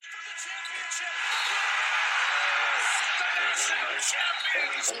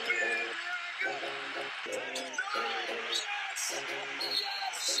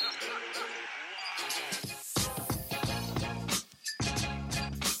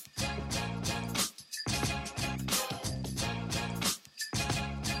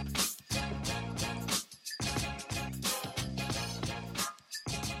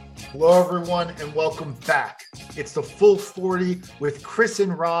Hello, everyone, and welcome back. It's the Full 40 with Chris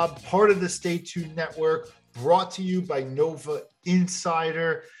and Rob, part of the Stay Tuned Network, brought to you by Nova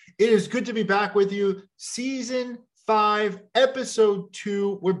Insider. It is good to be back with you. Season 5, Episode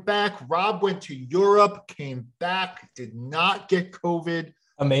 2. We're back. Rob went to Europe, came back, did not get COVID.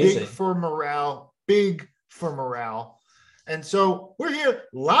 Amazing. Big for morale. And so we're here.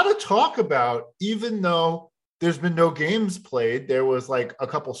 A lot of talk about, even though there's been no games played. There was like a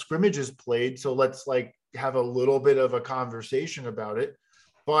couple scrimmages played. So let's like have a little bit of a conversation about it.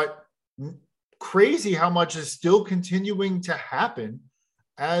 But crazy how much is still continuing to happen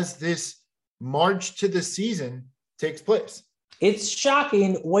as this march to the season takes place. It's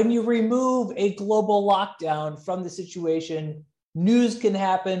shocking when you remove a global lockdown from the situation. News can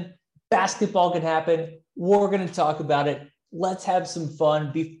happen. Basketball can happen. We're going to talk about it. Let's have some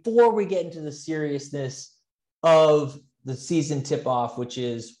fun before we get into the seriousness of the season tip-off, which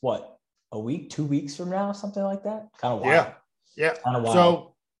is what, a week, 2 weeks from now, something like that? Kind of wild. Yeah. Kind of wild.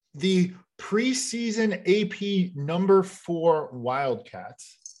 So the preseason AP number 4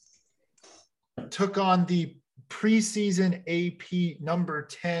 Wildcats took on the preseason AP number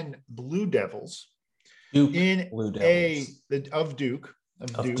 10 Blue Devils Duke in Blue Devils. of Duke.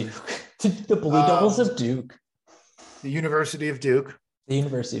 The Blue Devils of Duke. The University of Duke. The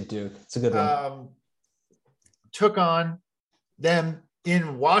University of Duke. It's a good one. Took on them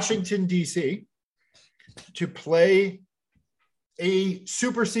in Washington, D.C. to play a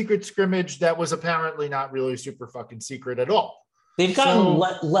super secret scrimmage that was apparently not really super fucking secret at all. They've gotten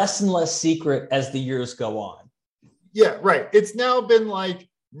less and less secret as the years go on. Yeah, right. It's now been like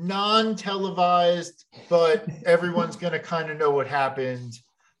non-televised, but everyone's going to kind of know what happened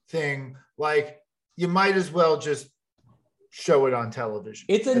thing. Like, you might as well just show it on television.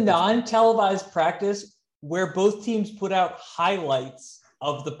 It's a non-televised practice where both teams put out highlights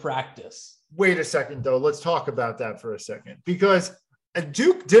of the practice. Wait a second, though. Let's talk about that for a second, because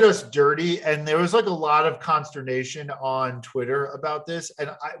Duke did us dirty, and there was like a lot of consternation on Twitter about this.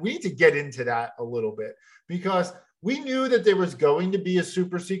 And we need to get into that a little bit, because we knew that there was going to be a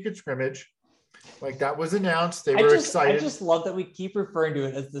super secret scrimmage. Like, that was announced. They were excited. I just love that we keep referring to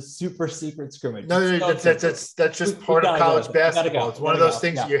it as the super secret scrimmage. No, that's just part of college basketball. It's one of those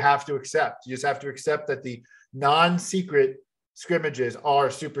things you have to accept. You just have to accept that the non-secret scrimmages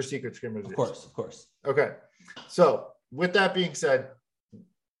are super secret scrimmages. Of course. Okay. So with that being said,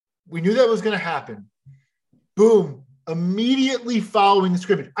 we knew that was going to happen. Boom. Immediately following the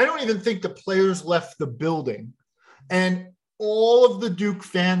scrimmage. I don't even think the players left the building. And all of the Duke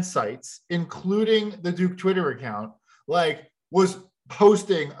fan sites, including the Duke Twitter account, like, was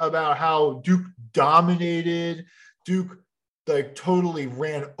posting about how Duke dominated. Duke like totally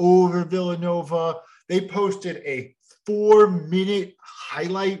ran over Villanova. They posted a 4-minute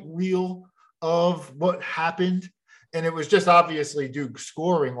highlight reel of what happened. And it was just obviously Duke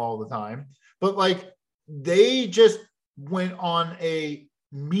scoring all the time. But like, they just went on a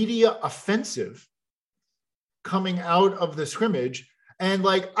media offensive coming out of the scrimmage. And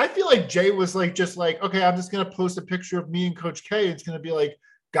like, I feel like Jay was like, just like, okay, I'm just going to post a picture of me and Coach K. It's going to be like,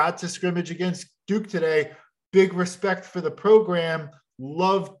 got to scrimmage against Duke today. Big respect for the program.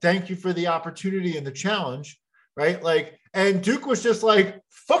 Thank you for the opportunity and the challenge. Right. Like, and Duke was just like,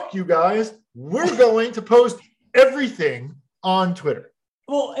 fuck you guys. We're going to post everything on Twitter.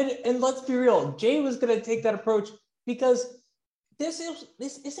 Well, and let's be real. Jay was going to take that approach because this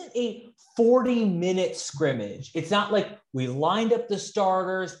isn't a 40-minute scrimmage. It's not like we lined up the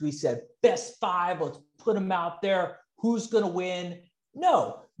starters. We said best 5. Let's put them out there. Who's going to win?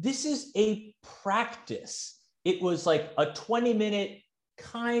 No, this is a practice. It was like a 20-minute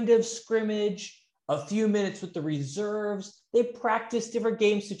kind of scrimmage, a few minutes with the reserves. They practiced different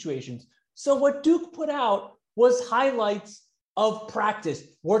game situations. So what Duke put out was highlights of practice.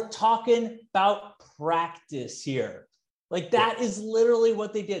 We're talking about practice here. Like, that is literally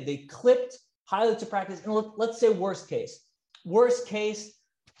what they did. They clipped highlights of practice. And let's say worst case,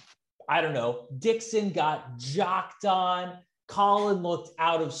 I don't know, Dixon got jocked on. Colin looked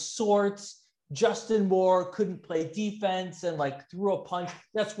out of sorts. Justin Moore couldn't play defense and like threw a punch.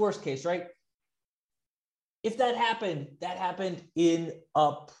 That's worst case, right? If that happened in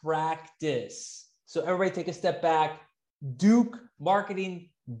a practice. So everybody take a step back. Duke marketing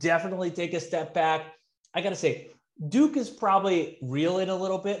definitely take a step back. I got to say, Duke is probably reeling a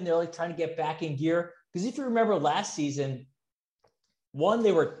little bit, and they're like trying to get back in gear. Because if you remember last season, one,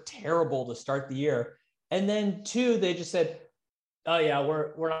 they were terrible to start the year. And then two, they just said, oh yeah,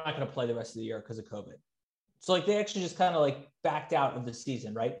 we're not going to play the rest of the year because of COVID. So like they actually just kind of like backed out of the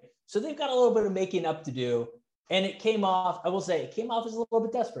season, right? So they've got a little bit of making up to do. And it came off, I will say, it came off as a little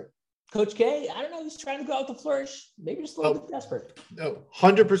bit desperate. Coach K, I don't know, he's trying to go out with a flourish, maybe just a little bit desperate. No,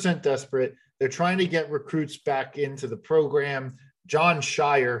 100% desperate. They're trying to get recruits back into the program. John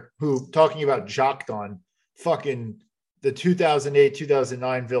Shire, who, talking about jocked on, fucking the 2008,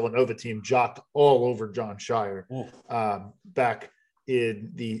 2009 Villanova team jocked all over John Shire back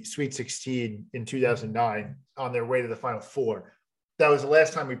in the Sweet 16 in 2009 on their way to the Final Four. That was the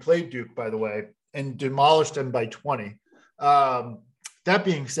last time we played Duke, by the way, and demolished them by 20. That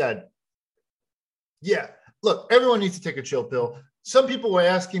being said, yeah, look, everyone needs to take a chill pill. Some people were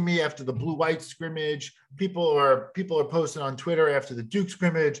asking me after the blue-white scrimmage. People are posting on Twitter after the Duke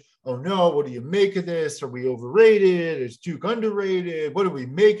scrimmage. Oh no, what do you make of this? Are we overrated? Is Duke underrated? What do we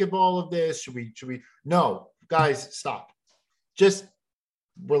make of all of this? Should we? No, guys, stop. Just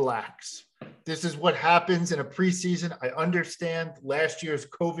relax. This is what happens in a preseason. I understand last year's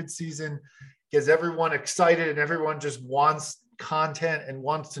COVID season gets everyone excited and everyone just wants content and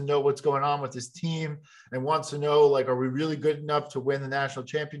wants to know what's going on with this team and wants to know, like, are we really good enough to win the national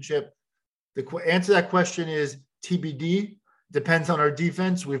championship? The answer to that question is TBD. Depends on our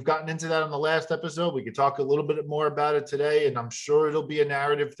defense. We've gotten into that on the last episode. We could talk a little bit more about it today, and I'm sure it'll be a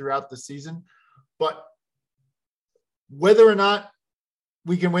narrative throughout the season. But whether or not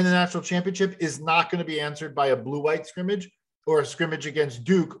we can win the national championship is not going to be answered by a blue-white scrimmage or a scrimmage against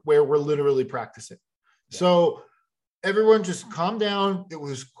Duke where we're literally practicing. Yeah. So everyone just calm down. It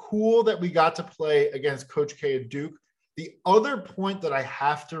was cool that we got to play against Coach K at Duke. The other point that I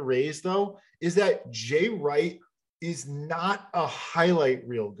have to raise, though, is that Jay Wright is not a highlight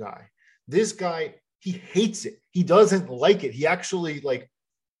reel guy. This guy, he hates it. He doesn't like it. He actually like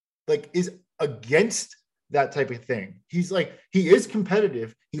is against that type of thing. He's like, he is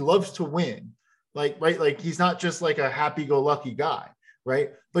competitive. He loves to win. Like, right. Like he's not just like a happy-go-lucky guy.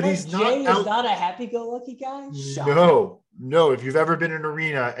 Right. But he's Jay not is not a happy-go-lucky guy. No. If you've ever been in an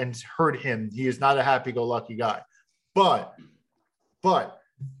arena and heard him, he is not a happy-go-lucky guy. But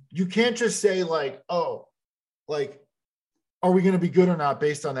you can't just say like, oh, like, are we going to be good or not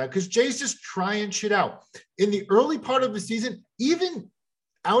based on that? Because Jay's just trying shit out. In the early part of the season, even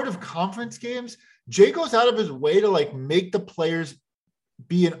out of conference games, Jay goes out of his way to like make the players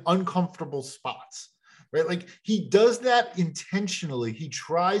be in uncomfortable spots. Right? Like he does that intentionally. He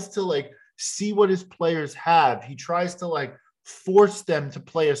tries to like see what his players have. He tries to like force them to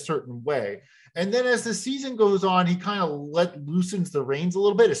play a certain way. And then as the season goes on, he kind of loosens the reins a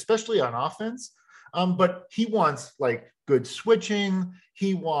little bit, especially on offense. But he wants like good switching.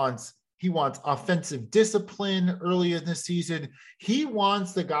 He wants offensive discipline early in the season. He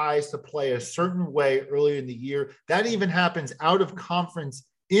wants the guys to play a certain way early in the year. That even happens out of conference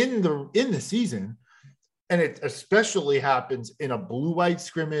in the season. And it especially happens in a blue-white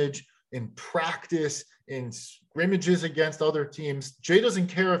scrimmage, in practice, in scrimmages against other teams. Jay doesn't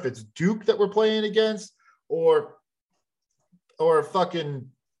care if it's Duke that we're playing against or fucking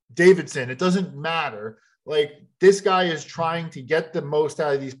Davidson. It doesn't matter. Like this guy is trying to get the most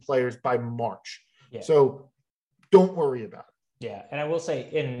out of these players by March. Yeah. So don't worry about it. Yeah. And I will say,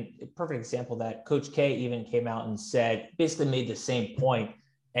 in a perfect example, that Coach K even came out and said, basically made the same point,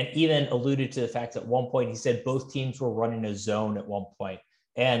 and even alluded to the fact that at one point he said both teams were running a zone at one point.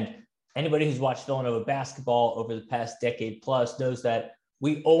 And anybody who's watched Villanova basketball over the past decade plus knows that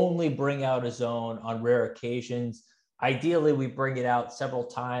we only bring out a zone on rare occasions. Ideally, we bring it out several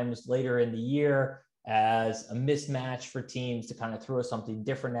times later in the year as a mismatch for teams to kind of throw something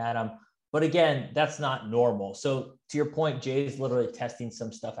different at them. But again, that's not normal. So to your point, Jay's literally testing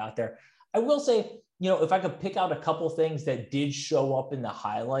some stuff out there. I will say, if I could pick out a couple things that did show up in the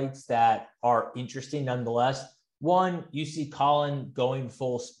highlights that are interesting nonetheless. One, you see Colin going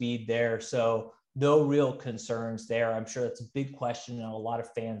full speed there. So no real concerns there. I'm sure that's a big question in a lot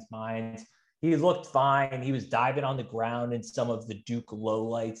of fans' minds. He looked fine. He was diving on the ground in some of the Duke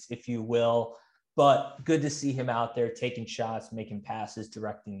lowlights, if you will. But good to see him out there taking shots, making passes,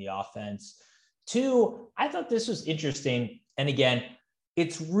 directing the offense. Two, I thought this was interesting. And again,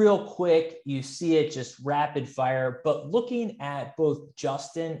 it's real quick. You see it just rapid fire. But looking at both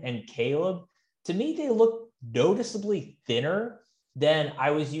Justin and Caleb, to me, they look noticeably thinner than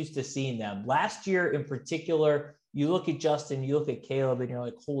I was used to seeing them. Last year in particular, you look at Justin, you look at Caleb, and you're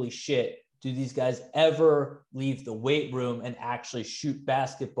like, holy shit, Do these guys ever leave the weight room and actually shoot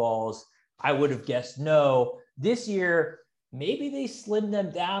basketballs? I would have guessed no. This year, maybe they slimmed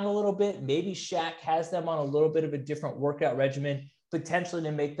them down a little bit. Maybe Shaq has them on a little bit of a different workout regimen, potentially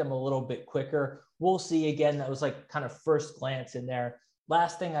to make them a little bit quicker. We'll see. Again, that was like kind of first glance in there.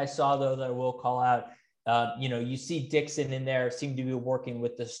 Last thing I saw, though, that I will call out, you see Dixon in there, seem to be working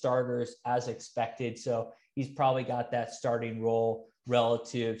with the starters as expected. So he's probably got that starting role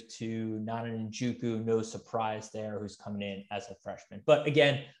relative to Nana Njuku. No surprise there, who's coming in as a freshman. But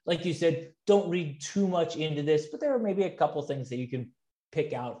again, like you said, don't read too much into this, but there are maybe a couple things that you can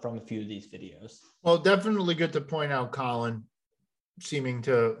pick out from a few of these videos. Well, definitely good to point out Colin seeming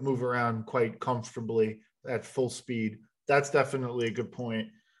to move around quite comfortably at full speed. That's definitely a good point.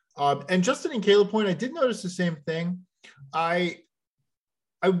 And Justin and Caleb point, I did notice the same thing.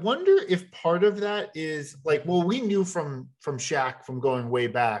 I wonder if part of that is like, well, we knew from Shaq, from going way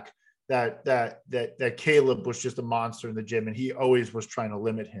back, that Caleb was just a monster in the gym, and he always was trying to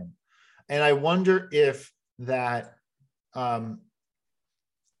limit him. And I wonder if that all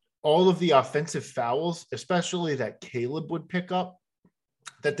of the offensive fouls, especially that Caleb would pick up,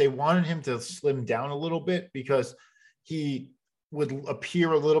 that they wanted him to slim down a little bit because he would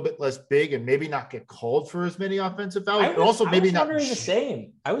appear a little bit less big and maybe not get called for as many offensive fouls. And also maybe not the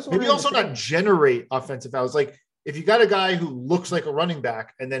same. Maybe also not generate offensive fouls. Like if you got a guy who looks like a running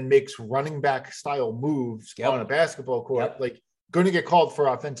back and then makes running back style moves on a basketball court, like going to get called for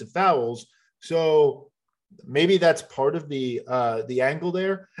offensive fouls. So maybe that's part of the angle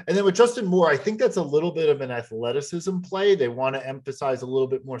there. And then with Justin Moore, I think that's a little bit of an athleticism play. They want to emphasize a little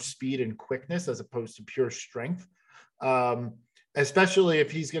bit more speed and quickness as opposed to pure strength. Especially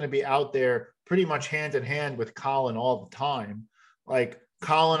if he's going to be out there pretty much hand in hand with Colin all the time. Like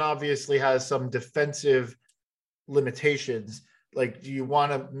Colin obviously has some defensive limitations. Like, do you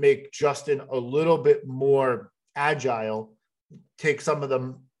want to make Justin a little bit more agile, take some of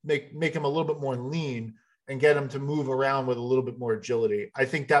them, make him a little bit more lean and get him to move around with a little bit more agility? I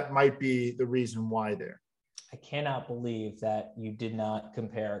think that might be the reason why there. I cannot believe that you did not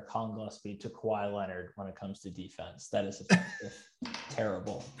compare Colin Gillespie to Kawhi Leonard when it comes to defense. That is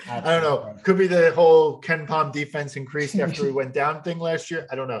terrible. Absolutely. I don't know. Could be the whole Ken Pom defense increased after we went down thing last year.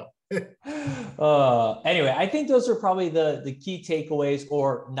 I don't know. Anyway, I think those are probably the key takeaways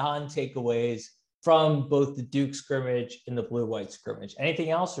or non-takeaways from both the Duke scrimmage and the blue-white scrimmage. Anything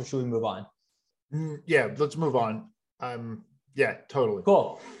else, or should we move on? Yeah, let's move on. Yeah, totally.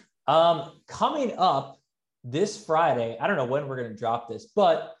 Cool. Coming up this Friday, I don't know when we're going to drop this,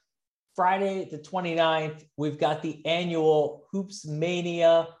 but Friday the 29th, we've got the annual Hoops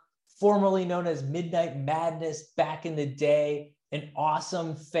Mania, formerly known as Midnight Madness back in the day, an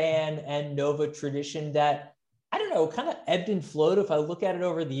awesome fan and Nova tradition that, I don't know, kind of ebbed and flowed. If I look at it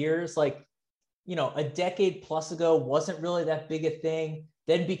over the years, like, a decade plus ago wasn't really that big a thing,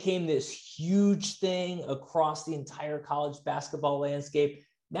 then became this huge thing across the entire college basketball landscape.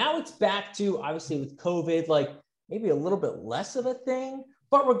 Now it's back to, obviously with COVID, like maybe a little bit less of a thing,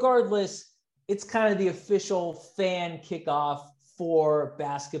 but regardless, it's kind of the official fan kickoff for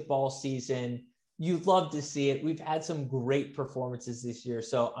basketball season. You'd love to see it. We've had some great performances this year.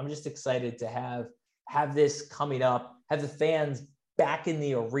 So I'm just excited to have this coming up, have the fans back in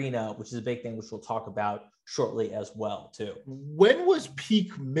the arena, which is a big thing, which we'll talk about shortly as well too. When was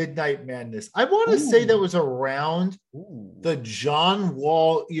peak Midnight Madness? I want to say that was around the John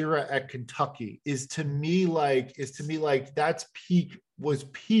Wall era at Kentucky. Is to me like that's was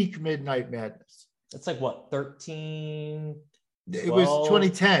peak Midnight Madness. That's like what, 13? 12? It was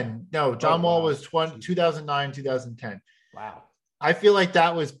 2010. No, John Wall was 2009, 2010. Wow. I feel like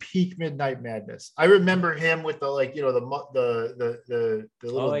that was peak Midnight Madness. I remember him with the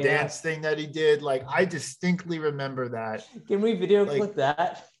little dance thing that he did. Like, I distinctly remember that. Can we video clip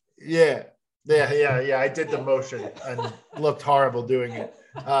that? Yeah. I did the motion and looked horrible doing it.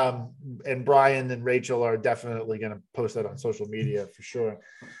 And Brian and Rachel are definitely going to post that on social media for sure.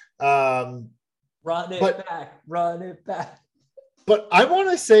 Run it back. But I want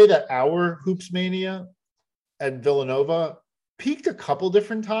to say that our Hoops Mania at Villanova peaked a couple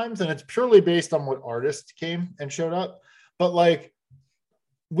different times, and it's purely based on what artists came and showed up. But like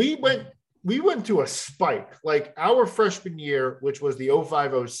we went to a spike. Like our freshman year, which was the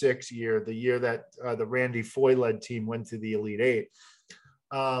 05-06 year, the year that the Randy Foy led team went to the Elite Eight.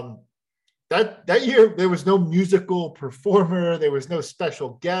 That year there was no musical performer, there was no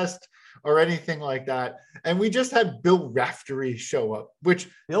special guest or anything like that, and we just had Bill Raftery show up. Which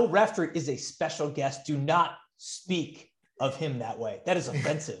Bill Raftery is a special guest. Do not speak of him that way. That is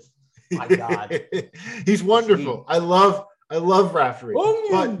offensive. My God. He's wonderful. I love Raftery.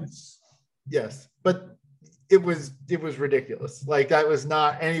 Yes, but it was ridiculous. Like that was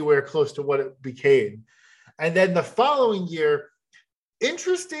not anywhere close to what it became. And then the following year,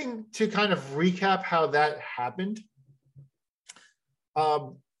 interesting to kind of recap how that happened.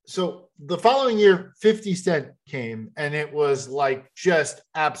 So the following year, 50 Cent came, and it was like just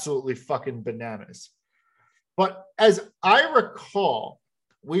absolutely fucking bananas. But as I recall,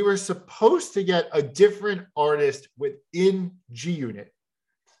 we were supposed to get a different artist within G Unit.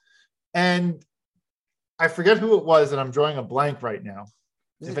 And I forget who it was, and I'm drawing a blank right now.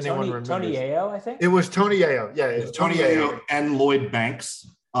 If anyone remembers. Tony Yayo, I think? It was Tony Yayo. Yeah, it's Tony Yayo and Lloyd Banks.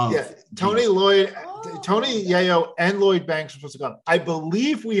 Tony Yayo and Lloyd Banks were supposed to come. I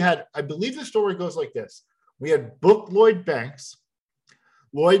believe the story goes like this. We had booked Lloyd Banks.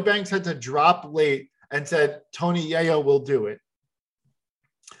 Lloyd Banks had to drop late and said, Tony Yayo will do it.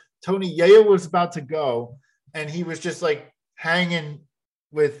 Tony Yayo was about to go, and he was just like hanging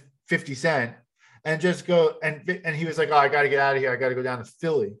with 50 Cent and just go. And he was like, oh, I got to get out of here. I got to go down to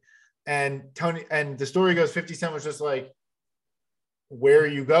Philly. And the story goes, 50 Cent was just like, where are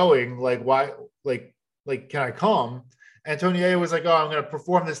you going? Like, why? Like, can I come? And Tony Yayo was like, oh, I'm going to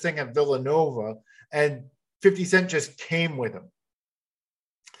perform this thing at Villanova. And 50 Cent just came with him.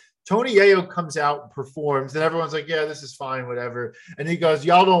 Tony Yayo comes out and performs, and everyone's like, yeah, this is fine, whatever. And he goes,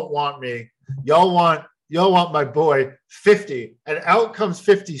 y'all don't want me. Y'all want my boy 50. And out comes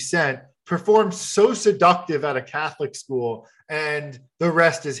 50 Cent, performs so seductive at a Catholic school, and the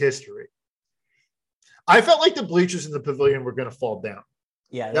rest is history. I felt like the bleachers in the pavilion were going to fall down.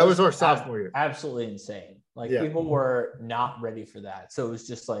 Yeah, that was our sophomore year. Absolutely insane. Like people were not ready for that. So it was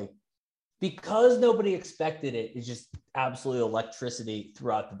just like, because nobody expected it, it's just absolute electricity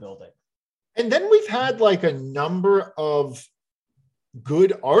throughout the building. And then we've had like a number of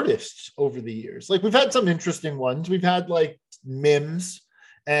good artists over the years. Like we've had some interesting ones. We've had like Mims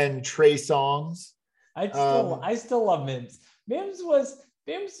and Trey Songz. I still love Mims. Mims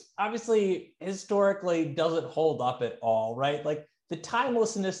obviously historically doesn't hold up at all, right? Like the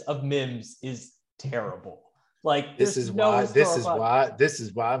timelessness of Mims is terrible. Like this is why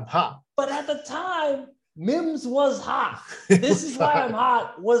I'm hot. But at the time, Mims was hot. This is why I'm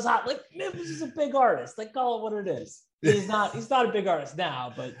hot was hot. Like Mims is a big artist. Like call it what it is. He's not a big artist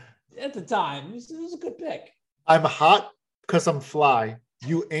now, but at the time, it was a good pick. I'm hot because I'm fly.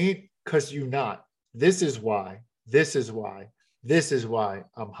 You ain't because you not. This is why. This is why. This is why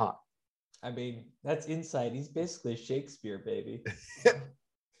I'm hot. I mean, that's insight. He's basically Shakespeare, baby.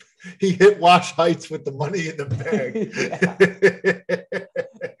 He hit Wash Heights with the money in the bag.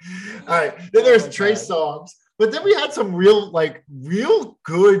 All right. Then there's Trey Songz. But then we had some real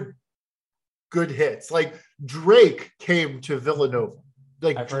good hits. Like Drake came to Villanova.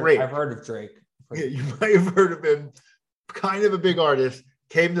 I've heard of Drake. Yeah, you might have heard of him. Kind of a big artist.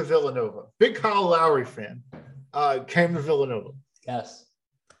 Came to Villanova. Big Kyle Lowry fan. Came to Villanova. Yes.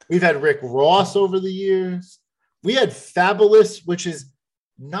 We've had Rick Ross over the years. We had Fabulous, which is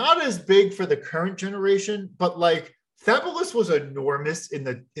not as big for the current generation, but like Fabulous was enormous in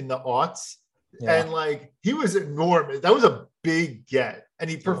the aughts. Yeah. And like he was enormous. That was a big get. And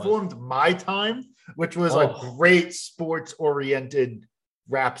he performed My Time, which was a great sports-oriented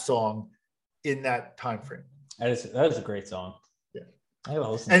rap song in that time frame. That is a great song. Yeah. I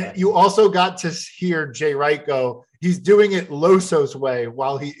gotta listen to that. You also got to hear Jay Wright go, he's doing it Loso's way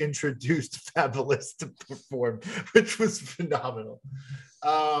while he introduced Fabulous to perform, which was phenomenal.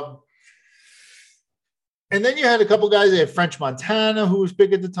 And then you had a couple guys. They had French Montana, who was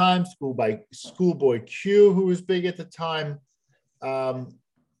big at the time, Schoolboy Q, who was big at the time. And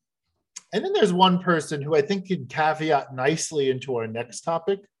then there's one person who I think can caveat nicely into our next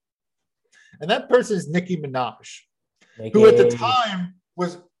topic. And that person is Nicki Minaj, who at the time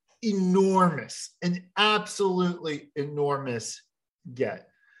was enormous, an absolutely enormous get.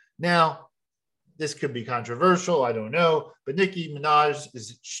 Now, this could be controversial, I don't know, but Nicki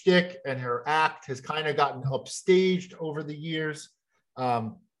Minaj's shtick and her act has kind of gotten upstaged over the years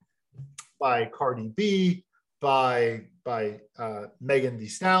by Cardi B, by Megan Thee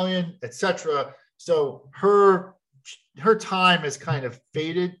Stallion, etc. So her time has kind of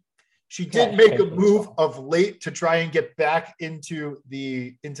faded. She did make a move of late to try and get back into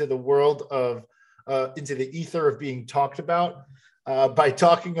the world of into the ether of being talked about by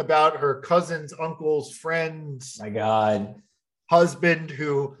talking about her cousin's uncle's friend's husband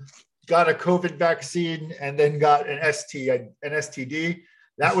who got a COVID vaccine and then got an STD.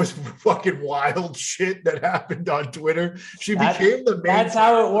 That was fucking wild shit that happened on Twitter. Became the main. That's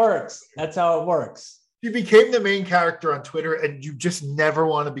how it works. That's how it works. She became the main character on Twitter, and you just never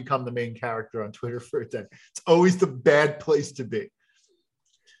want to become the main character on Twitter for a day. It's always the bad place to be.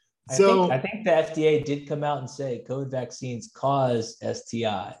 So I think the FDA did come out and say COVID vaccines cause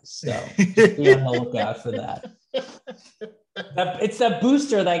STIs. So just be on the lookout for that. It's that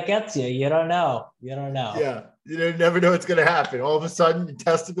booster that gets you. You don't know. Yeah, you never know what's going to happen. All of a sudden, your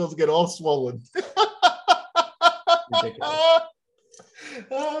testicles get all swollen. Ridiculous.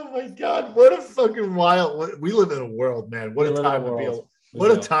 Oh my God! What a fucking wild. We live in a world, man. What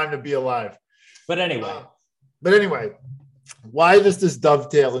a time to be alive. But anyway. Why does this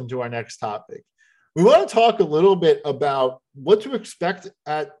dovetail into our next topic? We want to talk a little bit about what to expect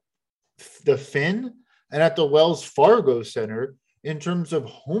at the Finn and at the Wells Fargo Center in terms of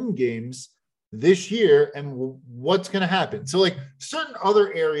home games this year and what's going to happen. So like certain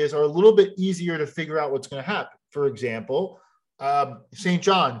other areas are a little bit easier to figure out what's going to happen. For example, St.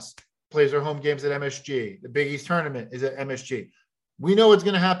 John's plays their home games at MSG. The Big East tournament is at MSG. We know what's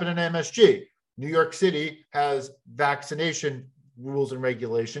going to happen in MSG. New York City has vaccination rules and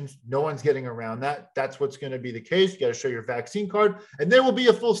regulations. No one's getting around that. That's what's going to be the case. You got to show your vaccine card, and there will be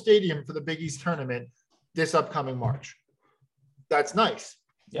a full stadium for the Big East tournament this upcoming March. That's nice.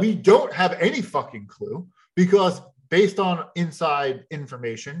 Yep. We don't have any fucking clue because based on inside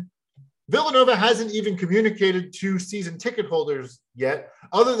information, Villanova hasn't even communicated to season ticket holders yet,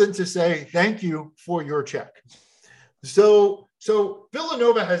 other than to say, thank you for your check. So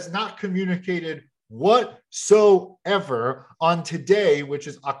Villanova has not communicated whatsoever on today, which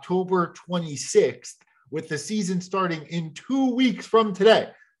is October 26th, with the season starting in 2 weeks from today.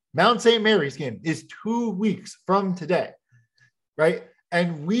 Mount St. Mary's game is 2 weeks from today, right?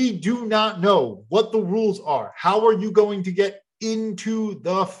 And we do not know what the rules are. How are you going to get into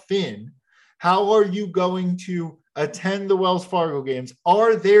the Finn? How are you going to attend the Wells Fargo games?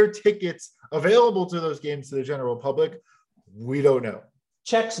 Are there tickets available to those games to the general public? We don't know.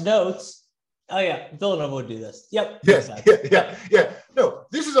 Checks notes. Oh yeah, Villanova would do this. Yep. Yeah. No,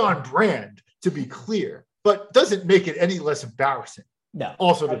 this is on brand, to be clear, but doesn't make it any less embarrassing. No.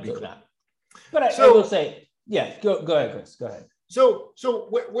 Also to be clear. Not. But I will say, yeah, go ahead, Chris. Go ahead. So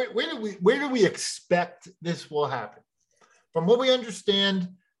where do we expect this will happen? From what we understand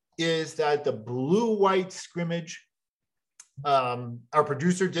is that the blue-white scrimmage, our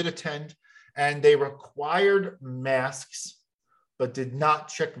producer did attend, and they required masks, but did not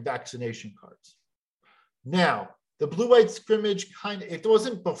check vaccination cards. Now, the blue-white scrimmage it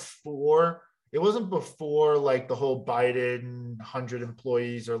wasn't before like the whole Biden 100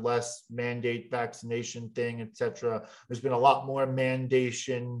 employees or less mandate vaccination thing, etc. There's been a lot more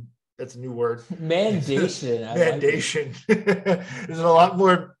mandation. That's a new word. Mandation. Mandation. There's a lot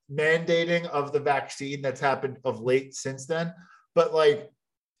more mandating of the vaccine that's happened of late since then. But like,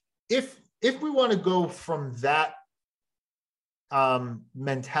 if we want to go from that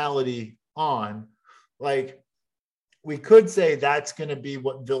mentality on, like, we could say that's going to be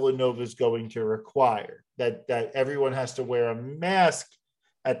what Villanova is going to require, that everyone has to wear a mask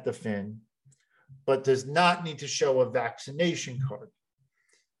at the Finn, but does not need to show a vaccination card.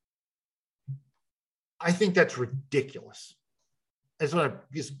 I think that's ridiculous. I just want to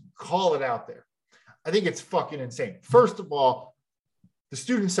just call it out there. I think it's fucking insane. First of all, the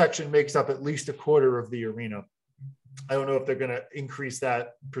student section makes up at least a quarter of the arena. I don't know if they're going to increase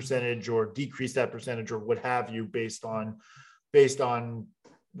that percentage or decrease that percentage or what have you based on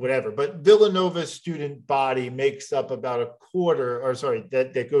whatever. But Villanova's student body makes up about a quarter,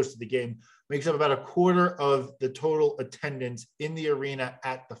 that goes to the game, makes up about a quarter of the total attendance in the arena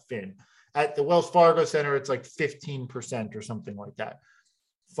at the Finn. At the Wells Fargo Center, it's like 15% or something like that.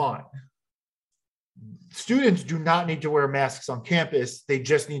 Fine. Students do not need to wear masks on campus. They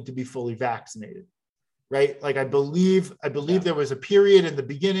just need to be fully vaccinated. Right? Like I believe there was a period in the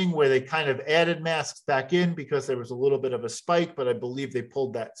beginning where they kind of added masks back in because there was a little bit of a spike, but I believe they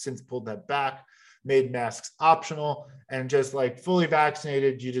pulled that back, made masks optional, and just like fully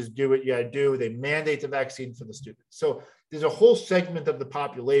vaccinated, you just do what you gotta do. They mandate the vaccine for the students. So there's a whole segment of the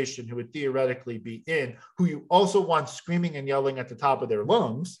population who would theoretically be in, who you also want screaming and yelling at the top of their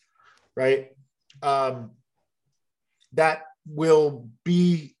lungs, right? That will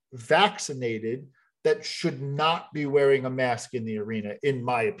be vaccinated, that should not be wearing a mask in the arena, in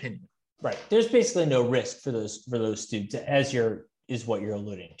my opinion. Right. There's basically no risk for those students, is what you're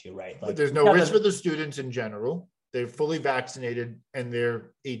alluding to, right? Like, but there's no risk for the students in general. They're fully vaccinated and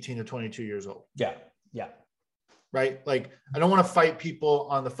they're 18 to 22 years old. Yeah. Right. Like, I don't want to fight people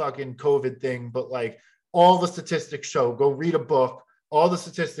on the fucking COVID thing, but like all the statistics show, go read a book. All the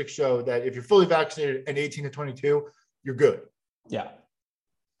statistics show that if you're fully vaccinated and 18 to 22, you're good. Yeah.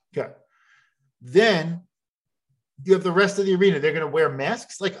 Okay. Then you have the rest of the arena. They're going to wear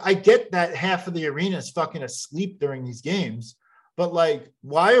masks. Like, I get that half of the arena is fucking asleep during these games, But like,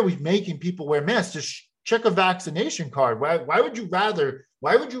 why are we making people wear masks? Just check a vaccination card. Why would you rather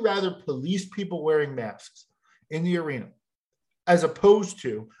police people wearing masks in the arena as opposed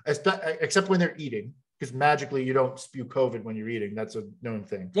to, except when they're eating, because magically you don't spew COVID when you're eating. That's a known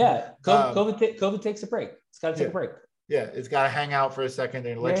thing. Yeah. COVID takes a break. It's got to take a break. Yeah. It's got to hang out for a second.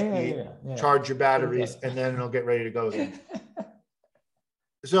 Then let you eat, charge your batteries, and then it'll get ready to go again.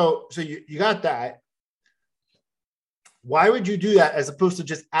 So you got that. Why would you do that as opposed to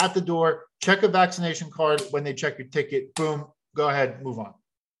just at the door, check a vaccination card when they check your ticket, boom, go ahead, move on?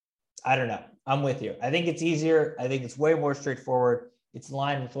 I don't know. I'm with you. I think it's easier. I think it's way more straightforward. It's in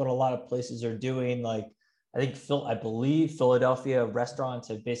line with what a lot of places are doing. Like, I believe Philadelphia restaurants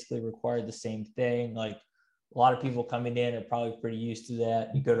have basically required the same thing. Like, a lot of people coming in are probably pretty used to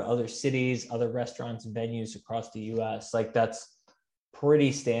that. You go to other cities, other restaurants and venues across the US, like that's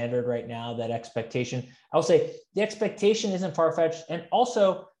pretty standard right now, that expectation. I will say the expectation isn't far-fetched. And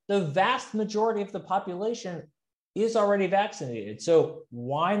also the vast majority of the population is already vaccinated. So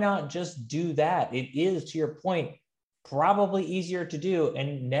why not just do that? It is, to your point, probably easier to do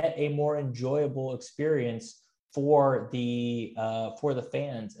and net a more enjoyable experience for the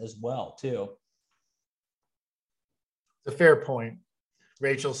fans as well, too. It's a fair point.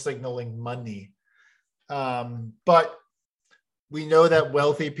 Rachel signaling money. But we know that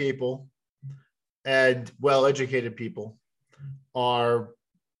wealthy people and well-educated people are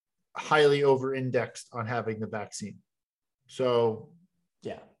highly over-indexed on having the vaccine. So,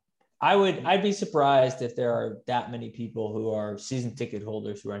 yeah, I'd be surprised if there are that many people who are season ticket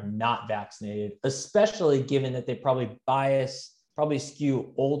holders who are not vaccinated, especially given that they probably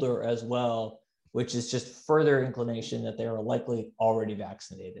skew older as well, which is just further inclination that they are likely already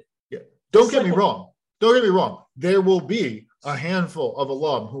vaccinated. Yeah. Don't get me wrong. There will be a handful of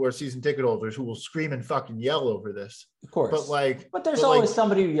alum who are season ticket holders who will scream and fucking yell over this. Of course. But there's always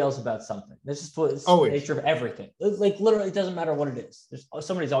somebody who yells about something. This is the nature of everything. Like literally, it doesn't matter what it is.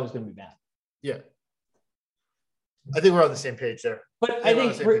 Somebody's always going to be mad. Yeah. I think we're on the same page there. But I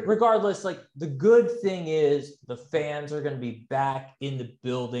think regardless, like the good thing is the fans are going to be back in the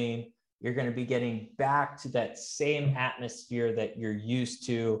building. You're going to be getting back to that same atmosphere that you're used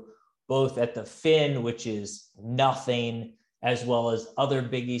to, both at the Finn, which is nothing, as well as other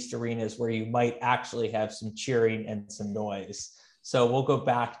Big East arenas where you might actually have some cheering and some noise. So we'll go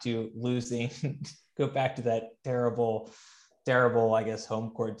back to go back to that terrible, I guess,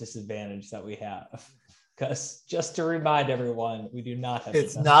 home court disadvantage that we have. Because just to remind everyone, we do not have.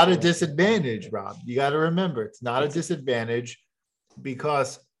 It's not a disadvantage, Rob. You got to remember, it's not a disadvantage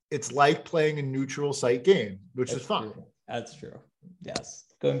because it's like playing a neutral site game, which is fun. That's true. Yes.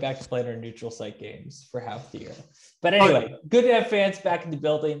 Going back to playing our neutral site games for half the year. But anyway, good to have fans back in the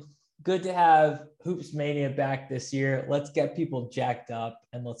building. Good to have Hoops Mania back this year. Let's get people jacked up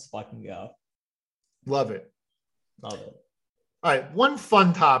and let's fucking go. Love it. Love it. All right. One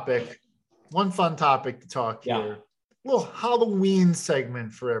fun topic to talk here. A little Halloween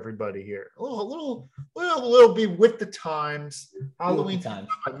segment for everybody here. A little bit with the times. Halloween time.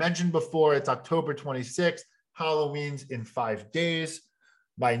 I mentioned before, it's October 26th. Halloween's in 5 days.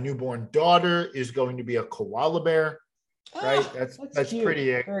 My newborn daughter is going to be a koala bear, right? That's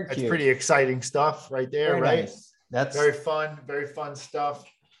pretty exciting stuff right there, very right? Nice. That's very fun stuff.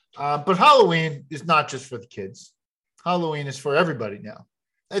 But Halloween is not just for the kids. Halloween is for everybody now.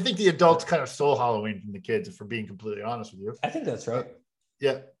 I think the adults kind of stole Halloween from the kids, if we're being completely honest with you. I think that's right.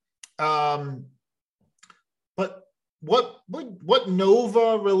 Yeah. But what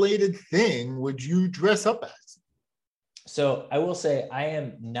Nova related thing would you dress up as? So I will say I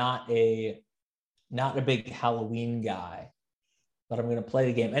am not a big Halloween guy, but I'm going to play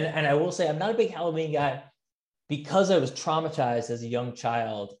the game. And I will say I'm not a big Halloween guy because I was traumatized as a young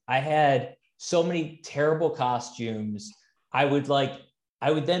child. I had so many terrible costumes. I would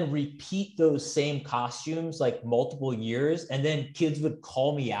then repeat those same costumes like multiple years, and then kids would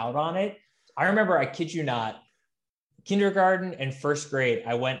call me out on it. I remember, I kid you not, kindergarten and first grade,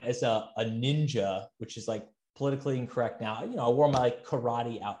 I went as a ninja, which is like politically incorrect now. I wore my like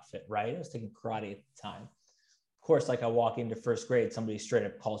karate outfit, right? I was taking karate at the time. Of course, like I walk into first grade, somebody straight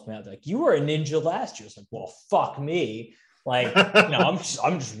up calls me out like, "You were a ninja last year." It's like, well, fuck me. Like, I'm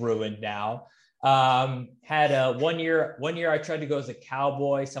just ruined now. Had one year I tried to go as a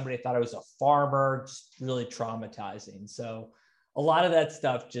cowboy. Somebody thought I was a farmer, just really traumatizing. So a lot of that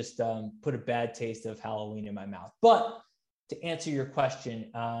stuff just put a bad taste of Halloween in my mouth. But to answer your question,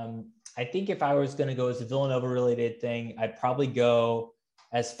 I think if I was going to go as a Villanova related thing, I'd probably go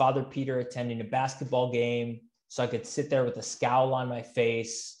as Father Peter attending a basketball game. So I could sit there with a scowl on my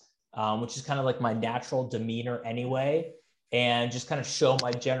face, which is kind of like my natural demeanor anyway. and just kind of show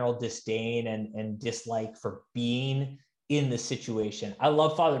my general disdain and dislike for being in the situation. I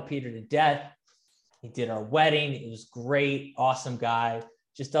love Father Peter to death. He did our wedding. It was great. Awesome guy.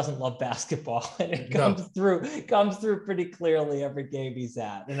 Just doesn't love basketball. And it comes through pretty clearly every game he's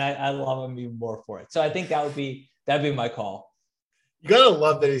at. And I love him even more for it. So I think that'd be my call. You got to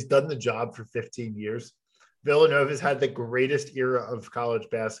love that he's done the job for 15 years. Villanova's had the greatest era of college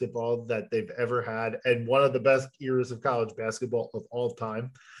basketball that they've ever had, and one of the best eras of college basketball of all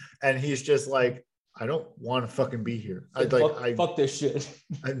time. And he's just like, I don't want to fucking be here. Fuck this shit.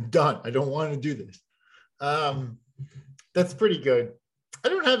 I'm done. I don't want to do this. That's pretty good. I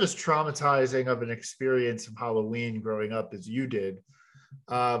don't have as traumatizing of an experience of Halloween growing up as you did.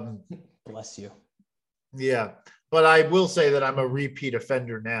 Bless you. Yeah. But I will say that I'm a repeat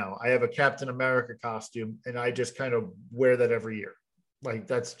offender now. I have a Captain America costume, and I just kind of wear that every year. Like,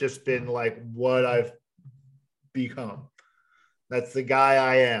 that's just been like what I've become. That's the guy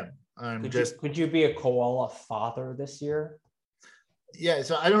I am. Could you be a koala father this year? Yeah,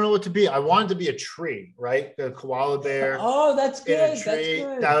 so I don't know what to be. I wanted to be a tree, right? The koala bear. Oh, that's good. In a tree.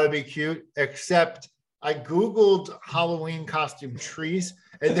 That's good. That would be cute. Except I Googled Halloween costume trees,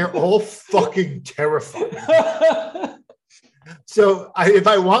 and they're all fucking terrifying. So if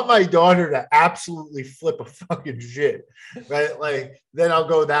I want my daughter to absolutely flip a fucking shit, right, like, then I'll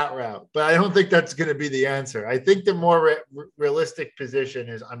go that route. But I don't think that's going to be the answer. I think the more realistic position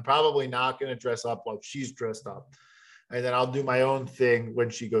is I'm probably not going to dress up like she's dressed up. And then I'll do my own thing when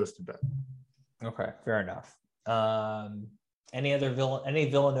she goes to bed. Okay, fair enough. Any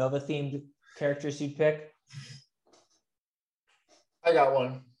Villanova themed characters you'd pick? I got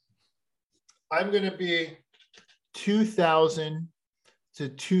one. I'm going to be 2000 to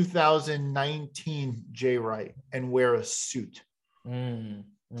 2019 Jay Wright and wear a suit.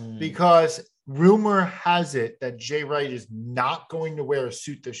 Because rumor has it that Jay Wright is not going to wear a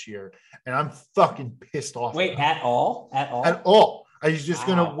suit this year, and I'm fucking pissed off. Wait, at all? At all. He's just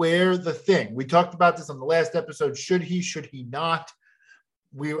going to wear the thing. We talked about this on the last episode. Should he not?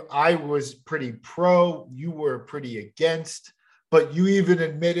 I was pretty pro. You were pretty against. But you even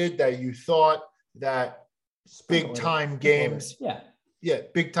admitted that you thought that big time games,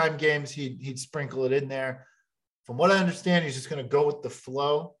 big time games, he'd sprinkle it in there. From what I understand, he's just going to go with the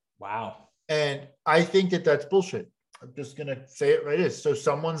flow. Wow. And I think that that's bullshit. I'm just going to say it right is. So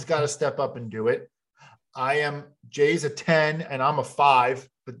someone's got to step up and do it. Jay's a 10 and I'm a 5,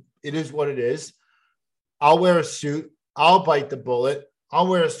 but it is what it is. I'll wear a suit. I'll bite the bullet. I'll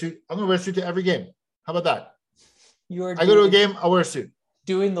wear a suit. I'm going to wear a suit to every game. How about that? I go to a game, I'll wear a suit.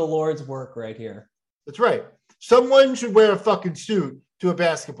 Doing the Lord's work right here. That's right. Someone should wear a fucking suit to a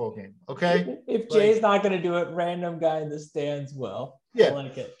basketball game, okay? If Jay's not going to do it, random guy in the stands will. Yeah. I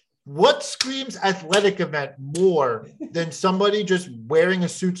like it. What screams athletic event more than somebody just wearing a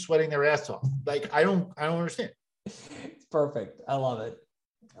suit, sweating their ass off? Like, I don't understand. It's perfect. I love it.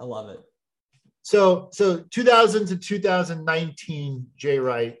 So 2000 to 2019 Jay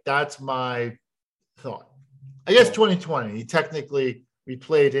Wright, that's my thought. I guess 2020. Technically, we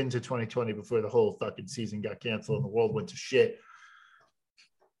played into 2020 before the whole fucking season got canceled and the world went to shit.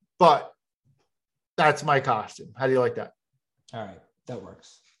 But that's my costume. How do you like that? All right. That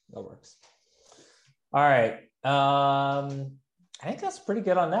works. All right. I think that's pretty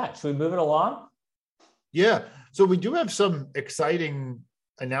good on that. Should we move it along? Yeah. So we do have some exciting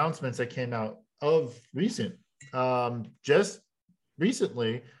announcements that came out of recent. Just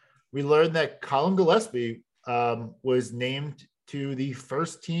recently, we learned that Colin Gillespie was named to the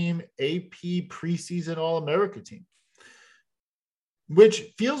first team AP preseason All-America team,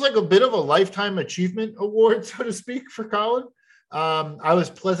 which feels like a bit of a lifetime achievement award, so to speak, for Colin. I was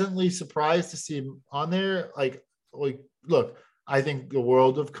pleasantly surprised to see him on there. Like, look, I think the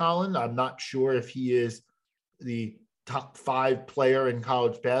world of Colin. I'm not sure if he is the top 5 player in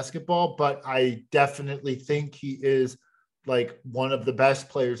college basketball, but I definitely think he is like one of the best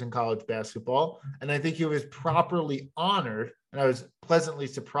players in college basketball. And I think he was properly honored. And I was pleasantly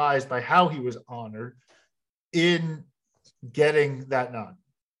surprised by how he was honored in getting that nod.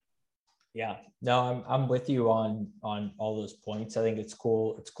 Yeah, no, I'm with you on all those points. I think it's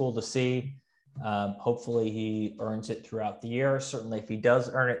cool. It's cool to see. Hopefully he earns it throughout the year. Certainly if he does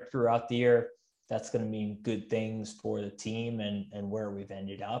earn it throughout the year, that's going to mean good things for the team and where we've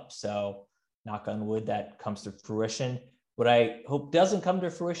ended up. So knock on wood, that comes to fruition. What I hope doesn't come to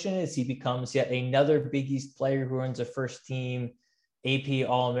fruition is he becomes yet another Big East player who earns a first team AP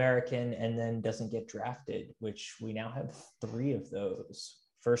All-American and then doesn't get drafted, which we now have 3 of those.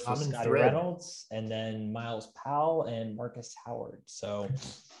 First was Scotty Reynolds, and then Miles Powell and Marcus Howard. So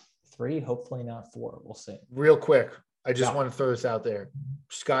 3, hopefully not 4. We'll see. Real quick, I just want to throw this out there.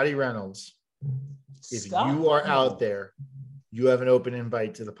 Scotty Reynolds, if you are out there, you have an open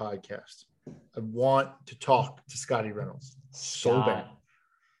invite to the podcast. I want to talk to Scotty Reynolds so bad.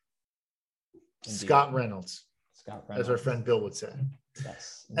 Indeed. Scott Reynolds, as our friend Bill would say.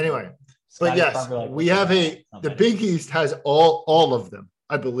 Yes. Anyway, Scotty's but yes, we have the Big East has all of them,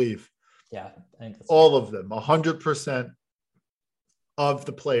 I believe. Yeah, I think that's all of them, 100% of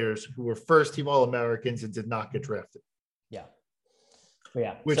the players who were first-team All-Americans and did not get drafted.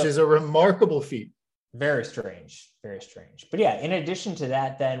 Yeah, which is a remarkable feat. Very strange. But yeah, in addition to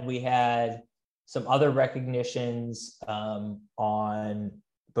that, then we had some other recognitions on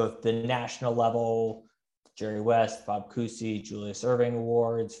both the national level. Jerry West, Bob Cousy, Julius Erving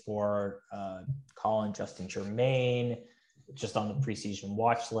awards for Colin, Justin Jermaine, just on the preseason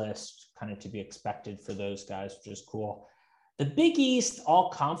watch list, kind of to be expected for those guys, which is cool. The Big East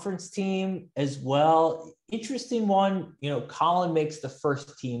all-conference team as well. Interesting one. Colin makes the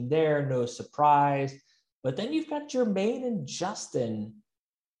first team there, no surprise. But then you've got Jermaine and Justin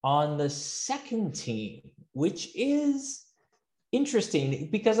on the second team, which is interesting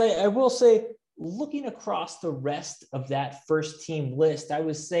because I will say, looking across the rest of that first team list, I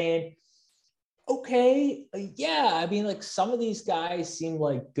was saying, okay, yeah, I mean, like some of these guys seem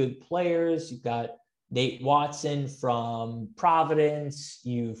like good players. You've got Nate Watson from Providence.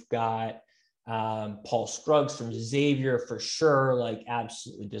 You've got Paul Scruggs from Xavier for sure, like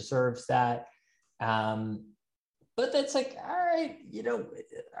absolutely deserves that. But that's like, all right,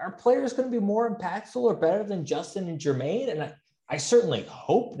 are players going to be more impactful or better than Justin and Jermaine? And I certainly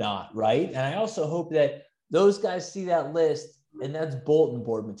hope not, right? And I also hope that those guys see that list and that's bulletin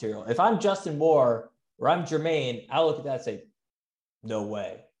board material. If I'm Justin Moore or I'm Jermaine, I look at that and say, no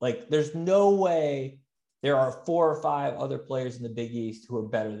way. Like, there's no way there are 4 or 5 other players in the Big East who are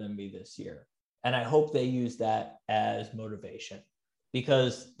better than me this year. And I hope they use that as motivation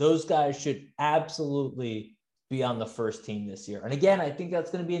because those guys should absolutely be on the first team this year. And again, I think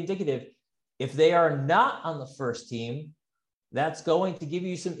that's going to be indicative. If they are not on the first team, that's going to give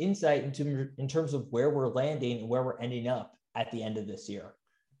you some insight in terms of where we're landing and where we're ending up at the end of this year.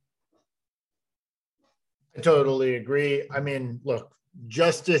 I totally agree. I mean, look,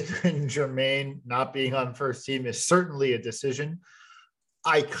 Justin and Jermaine not being on first team is certainly a decision.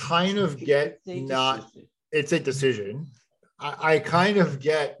 I kind of get it's a decision. I kind of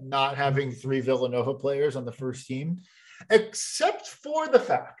get not having 3 Villanova players on the first team, except for the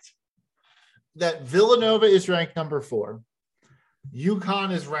fact that Villanova is ranked number 4.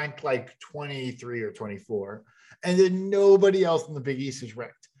 UConn is ranked like 23 or 24, and then nobody else in the Big East is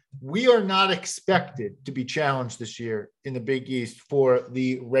ranked. We are not expected to be challenged this year in the Big East for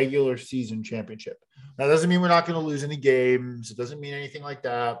the regular season championship. That doesn't mean we're not going to lose any games. It doesn't mean anything like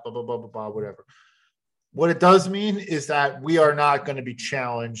that, blah, blah, blah, blah, blah, whatever. What it does mean is that we are not going to be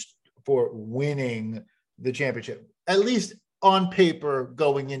challenged for winning the championship, at least on paper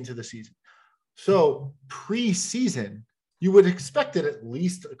going into the season. So preseason, you would expect that at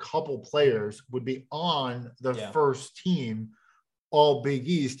least a couple players would be on the first team all Big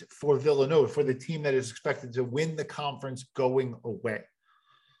East for Villanova, for the team that is expected to win the conference going away.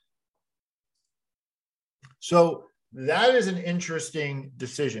 So that is an interesting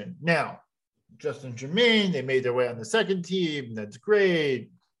decision. Now, Justin Jermaine, they made their way on the second team. That's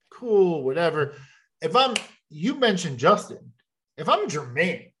great. Cool, whatever. You mentioned Justin. If I'm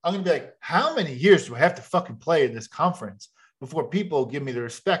Jermaine, I'm going to be like, how many years do I have to fucking play in this conference before people give me the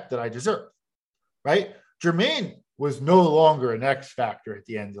respect that I deserve? Right? Jermaine was no longer an X factor at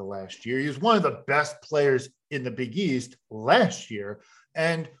the end of last year. He was one of the best players in the Big East last year.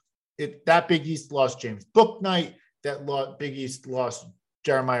 And that Big East lost James Bouknight. Big East lost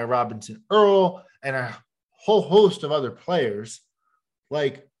Jeremiah Robinson Earl and a whole host of other players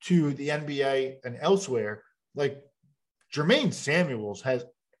like to the NBA and elsewhere. Like Jermaine Samuels has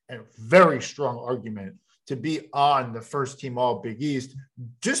a very strong argument to be on the first team all Big East,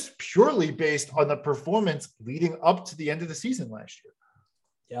 just purely based on the performance leading up to the end of the season last year.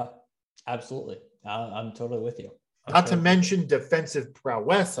 Yeah, absolutely. I'm totally with you. Not to mention defensive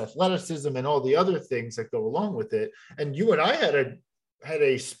prowess, athleticism, and all the other things that go along with it. And you and I had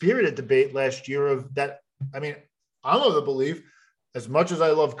a spirited debate last year of that. I mean, I'm of the belief, as much as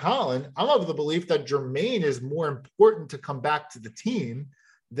I love Colin, I'm of the belief that Jermaine is more important to come back to the team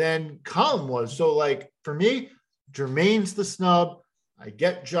than Colin was. So, like, for me, Jermaine's the snub. I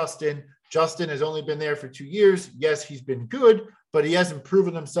get Justin. Justin has only been there for 2 years. Yes, he's been good, but he hasn't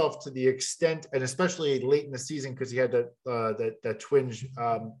proven himself to the extent, and especially late in the season because he had that twinge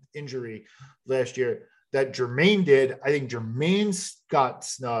injury last year that Jermaine did. I think Jermaine got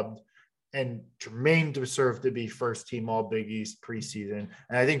snubbed. and Jermaine deserved to be first team All Big East preseason.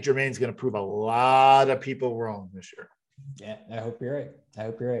 And I think Jermaine's going to prove a lot of people wrong this year. Yeah, I hope you're right.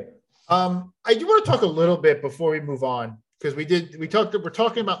 I do want to talk a little bit before we move on, because we're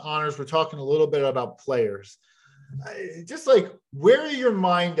talking about honors. We're talking a little bit about players. Just like, where are your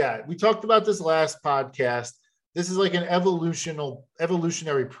mind at? We talked about this last podcast. This is like an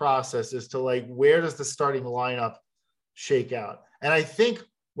evolutionary process as to like, where does the starting lineup shake out? And I think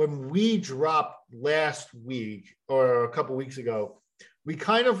when we dropped last week or a couple weeks ago, we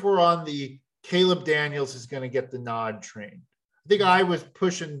kind of were on the Caleb Daniels is going to get the nod train. I think I was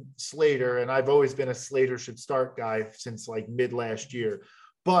pushing Slater, and I've always been a Slater should start guy since like mid last year.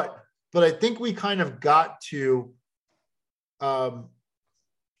 But I think we kind of got to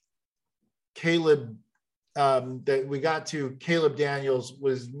Caleb Daniels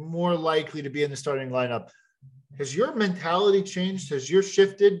was more likely to be in the starting lineup. Has your mentality changed? Has yours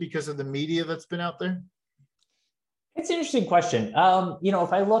shifted because of the media that's been out there? It's an interesting question.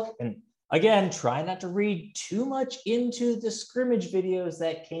 If I look, and again, try not to read too much into the scrimmage videos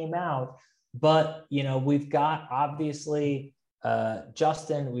that came out, but, we've got obviously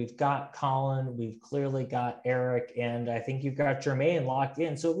Justin, we've got Colin, we've clearly got Eric, and I think you've got Jermaine locked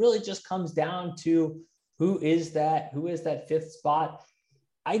in. So it really just comes down to who is that fifth spot.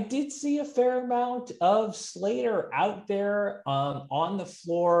 I did see a fair amount of Slater out there on the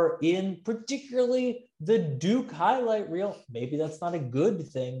floor in particularly the Duke highlight reel. Maybe that's not a good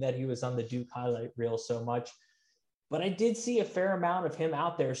thing that he was on the Duke highlight reel so much, but I did see a fair amount of him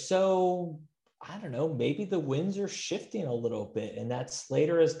out there. So I don't know, maybe the winds are shifting a little bit and that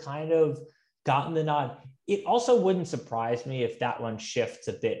Slater has kind of gotten the nod. It also wouldn't surprise me if that one shifts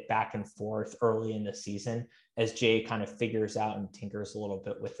a bit back and forth early in the season as Jay kind of figures out and tinkers a little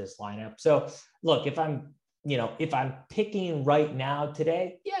bit with this lineup. So look, if I'm picking right now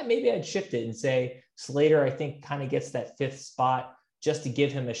today, yeah, maybe I'd shift it and say Slater, I think, kind of gets that fifth spot just to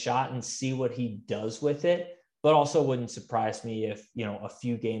give him a shot and see what he does with it. But also wouldn't surprise me if, a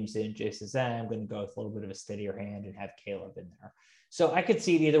few games in, Jay says, I'm going to go with a little bit of a steadier hand and have Caleb in there. So I could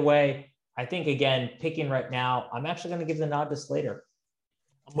see it either way. I think, again, picking right now, I'm actually going to give the nod to Slater.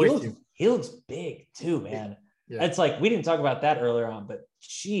 He looks big too, man. Yeah. It's like, we didn't talk about that earlier on, but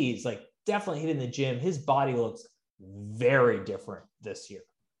geez, like definitely hitting the gym. His body looks very different this year.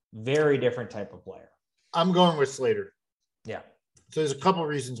 Very different type of player. I'm going with Slater. Yeah. So there's a couple of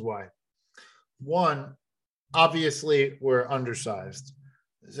reasons why. One, obviously we're undersized.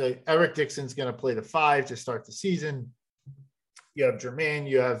 So Eric Dixon's going to play the 5 to start the season. You have Jermaine,